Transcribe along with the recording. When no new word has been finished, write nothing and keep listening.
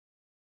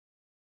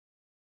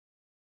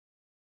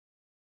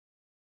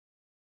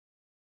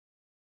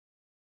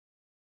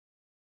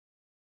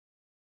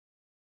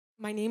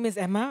my name is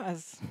Emma,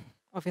 as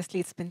obviously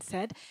it's been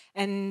said,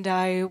 and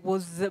I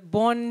was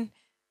born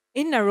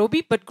in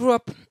Nairobi, but grew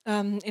up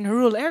in a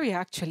rural area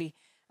actually,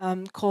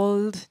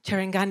 called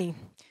Cherangani.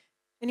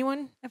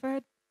 Anyone ever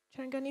heard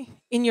Cherangani?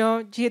 In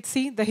your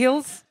GHC, the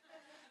hills?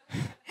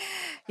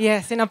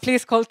 Yes, in a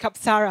place called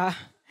Kapsara.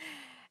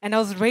 And I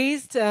was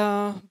raised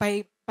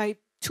by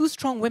two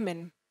strong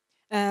women.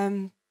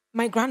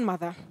 My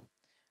grandmother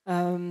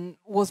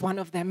was one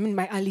of them in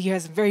my early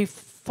years, very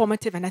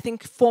formative, and I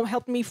think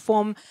helped me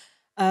form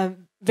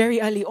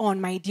very early on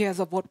my ideas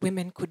of what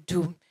women could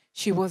do.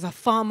 She was a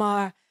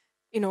farmer,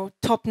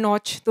 top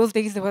notch. Those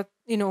days there were,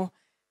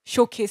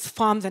 showcase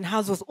farms, and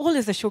hers was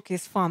always a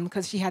showcase farm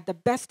because she had the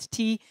best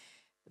tea,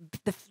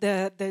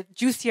 the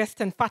juiciest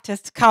and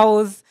fattest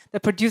cows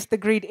that produced the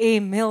grade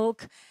A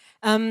milk.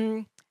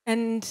 And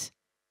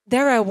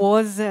there I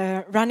was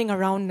running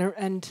around,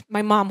 and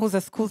my mom, who's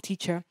a school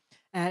teacher,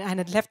 and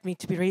had left me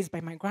to be raised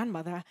by my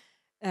grandmother,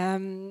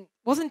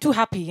 wasn't too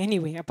happy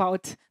anyway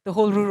about the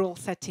whole rural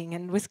setting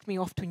and whisked me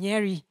off to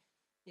Nyeri.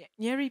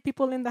 Nyeri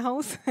people in the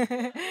house?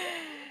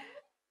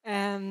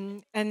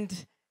 And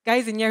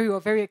guys in Nyeri were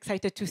very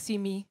excited to see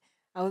me.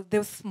 There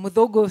was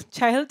Mudogo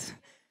child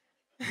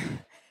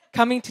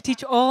coming to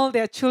teach all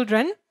their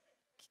children,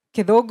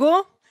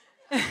 Kidogo.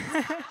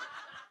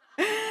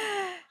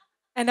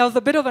 And I was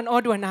a bit of an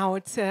odd one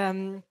out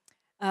in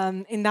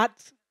that,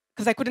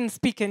 because I couldn't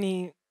speak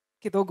any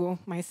Kidogo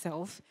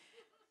myself.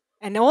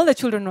 And all the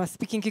children were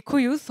speaking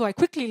Kikuyu, so I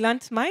quickly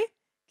learnt my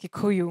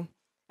Kikuyu.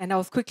 And I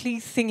was quickly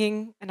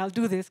singing, and I'll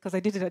do this because I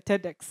did it at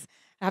TEDx.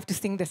 I have to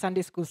sing the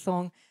Sunday school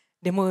song,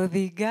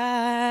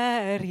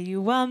 Demodigari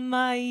wa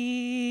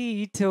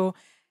maito.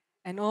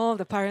 And all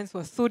the parents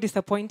were so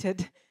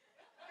disappointed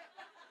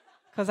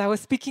because I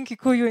was speaking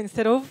Kikuyu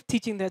instead of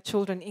teaching their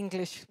children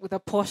English with a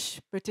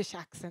posh British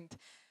accent.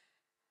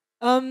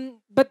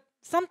 But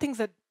some things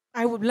that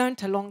I would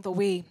learnt along the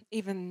way,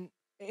 even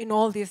in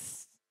all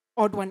these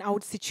odd one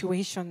out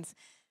situations,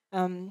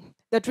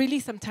 that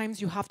really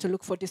sometimes you have to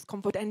look for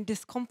discomfort,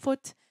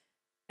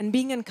 and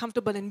being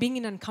uncomfortable and being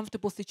in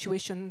uncomfortable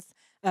situations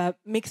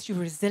makes you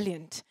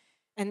resilient.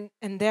 And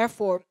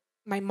therefore,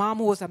 my mom,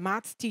 who was a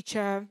maths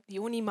teacher, the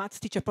only maths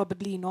teacher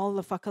probably in all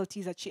the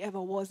faculties that she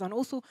ever was, and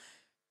also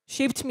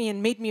shaped me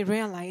and made me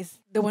realize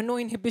there were no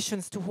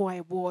inhibitions to who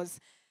I was.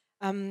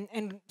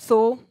 And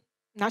so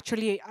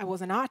naturally, I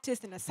was an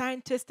artist and a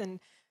scientist and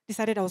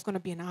decided I was going to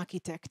be an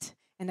architect.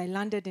 And I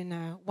landed in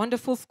a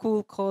wonderful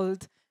school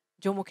called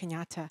Jomo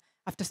Kenyatta.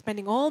 After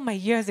spending all my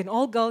years in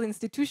all-girl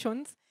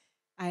institutions,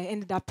 I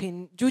ended up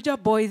in Juja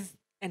boys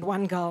and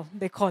one girl,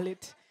 they call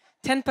it.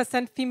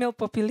 10% female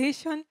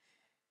population,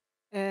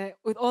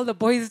 with all the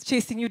boys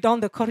chasing you down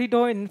the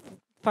corridor in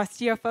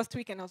first year, first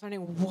week, and I was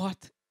wondering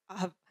what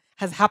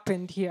has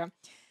happened here.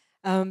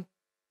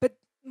 But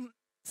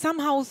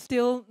somehow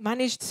still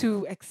managed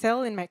to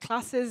excel in my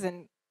classes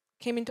and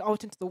came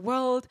out into the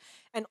world,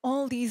 and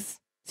all these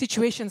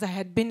situations I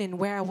had been in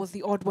where I was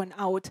the odd one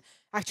out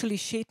actually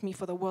shaped me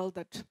for the world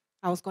that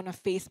I was going to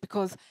face,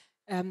 because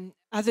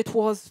as it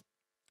was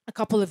a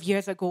couple of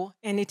years ago,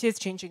 and it is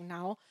changing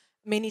now,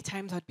 many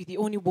times I'd be the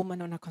only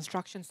woman on a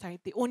construction site,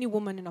 the only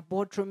woman in a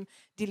boardroom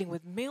dealing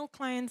with male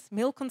clients,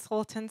 male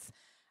consultants.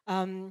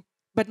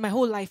 But my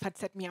whole life had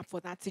set me up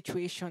for that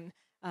situation.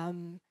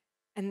 And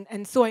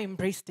so I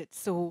embraced it.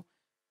 So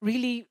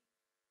really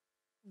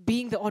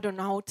being the odd one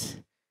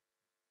out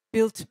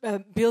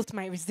built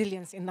my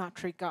resilience in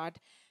that regard.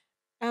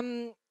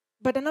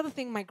 But another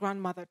thing my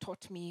grandmother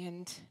taught me,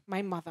 and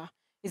my mother,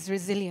 is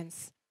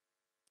resilience.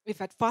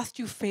 If at first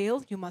you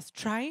fail, you must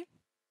try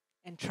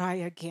and try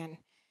again.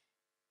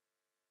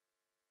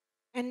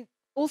 And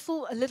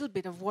also a little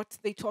bit of what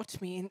they taught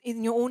me,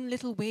 in your own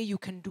little way, you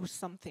can do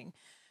something.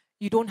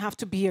 You don't have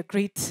to be a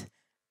great,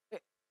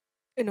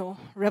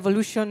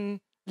 revolution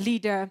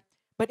leader,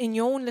 but in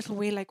your own little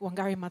way, like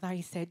Wangari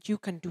Maathai said, you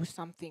can do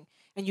something,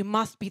 and you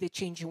must be the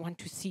change you want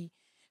to see.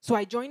 So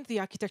I joined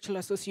the Architectural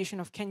Association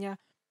of Kenya,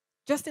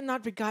 just in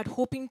that regard,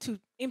 hoping to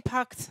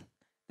impact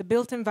the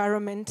built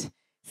environment,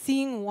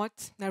 seeing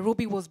what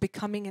Nairobi was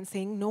becoming and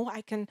saying, no,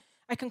 I can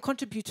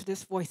contribute to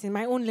this voice in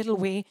my own little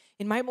way,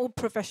 in my own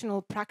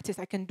professional practice,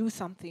 I can do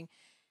something.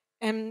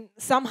 And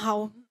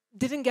somehow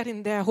didn't get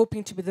in there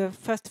hoping to be the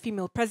first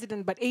female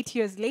president, but 8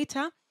 years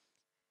later,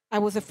 I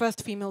was the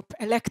first female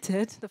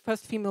elected, the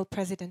first female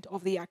president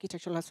of the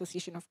Architectural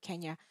Association of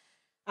Kenya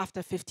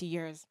after 50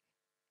 years.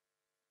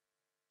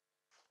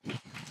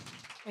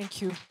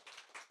 Thank you.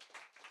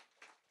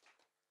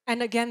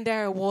 And again,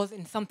 there I was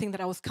in something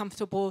that I was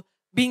comfortable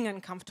being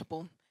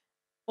uncomfortable.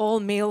 All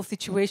male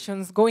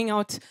situations, going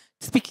out,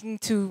 speaking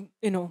to,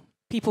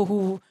 people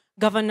who,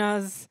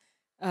 governors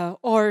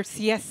or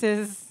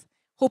CSs,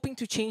 hoping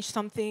to change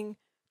something,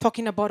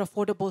 talking about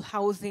affordable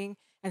housing,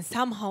 and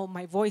somehow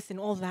my voice in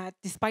all that,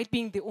 despite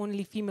being the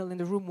only female in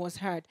the room, was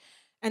heard.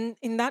 And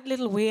in that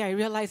little way, I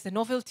realized the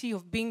novelty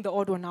of being the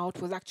odd one out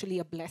was actually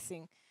a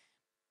blessing.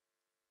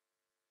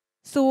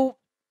 So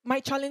my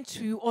challenge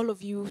to all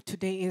of you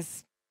today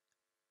is,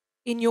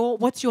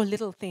 what's your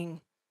little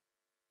thing?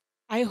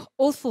 I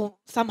also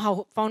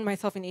somehow found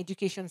myself in the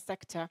education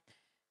sector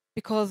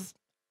because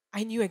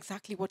I knew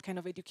exactly what kind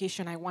of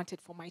education I wanted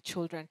for my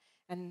children.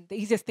 And the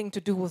easiest thing to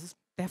do was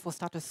therefore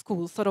start a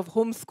school, sort of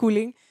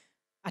homeschooling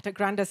at a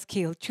grander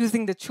scale,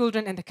 choosing the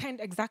children and the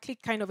exactly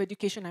kind of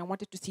education I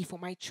wanted to see for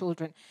my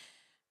children.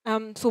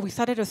 So we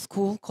started a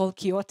school called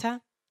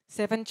Kiota,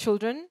 7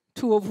 children,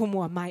 2 of whom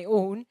were my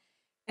own.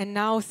 And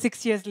now,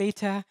 6 years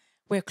later,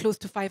 we're close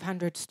to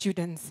 500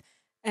 students.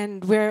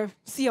 And we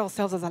see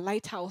ourselves as a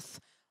lighthouse.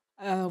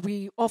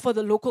 We offer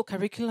the local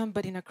curriculum,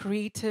 but in a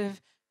creative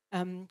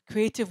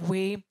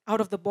way, out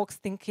of the box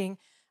thinking,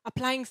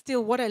 applying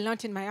still what I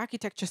learned in my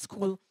architecture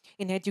school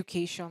in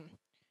education.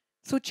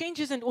 So change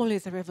isn't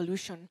always a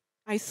revolution.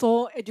 I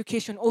saw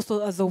education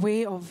also as a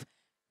way of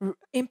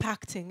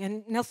impacting,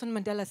 and Nelson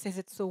Mandela says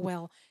it so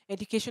well.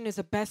 Education is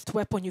the best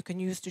weapon you can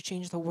use to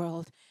change the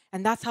world.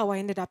 And that's how I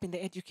ended up in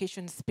the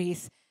education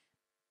space,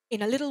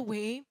 in a little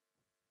way,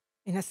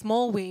 in a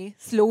small way,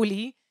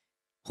 slowly,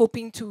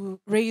 hoping to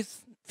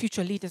raise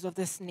future leaders of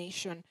this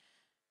nation.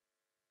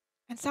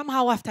 And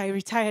somehow, after I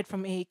retired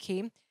from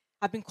AAK,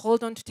 I've been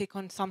called on to take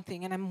on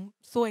something, and I'm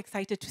so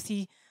excited to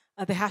see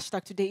the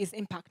hashtag today is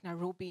Impact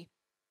Nairobi.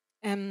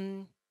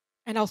 And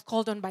I was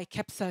called on by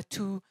KEPSA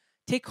to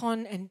take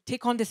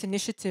on this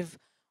initiative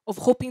of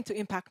hoping to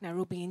impact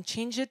Nairobi and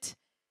change it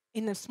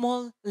in a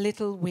small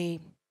little way.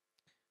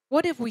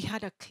 What if we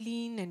had a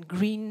clean and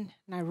green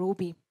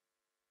Nairobi?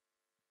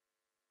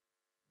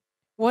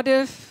 What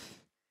if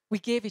we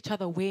gave each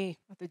other way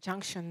at the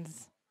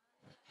junctions?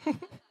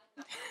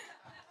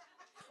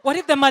 What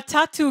if the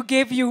matatu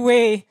gave you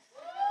way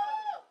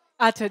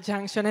at a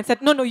junction and said,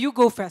 no, you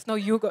go first. No,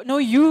 you go. No,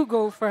 you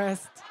go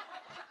first.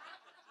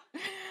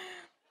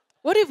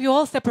 What if you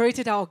all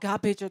separated our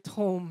garbage at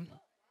home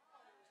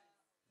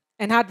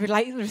and had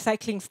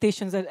recycling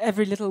stations at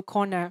every little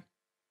corner?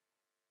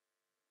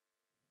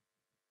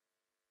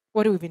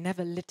 What if we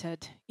never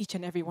littered? Each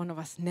and every one of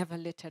us never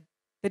littered.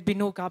 There'd be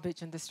no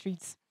garbage in the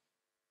streets.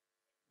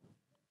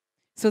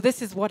 So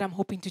this is what I'm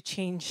hoping to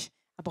change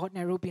about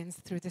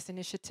Nairobians through this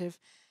initiative.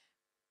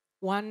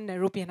 One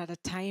Nairobian at a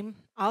time,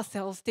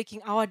 ourselves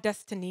taking our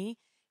destiny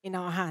in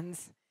our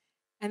hands.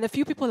 And the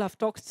few people I've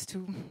talked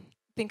to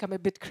think I'm a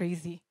bit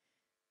crazy.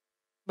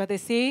 But they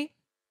say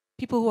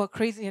people who are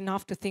crazy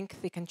enough to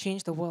think they can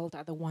change the world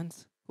are the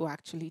ones who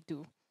actually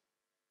do.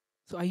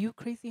 So are you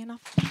crazy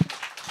enough?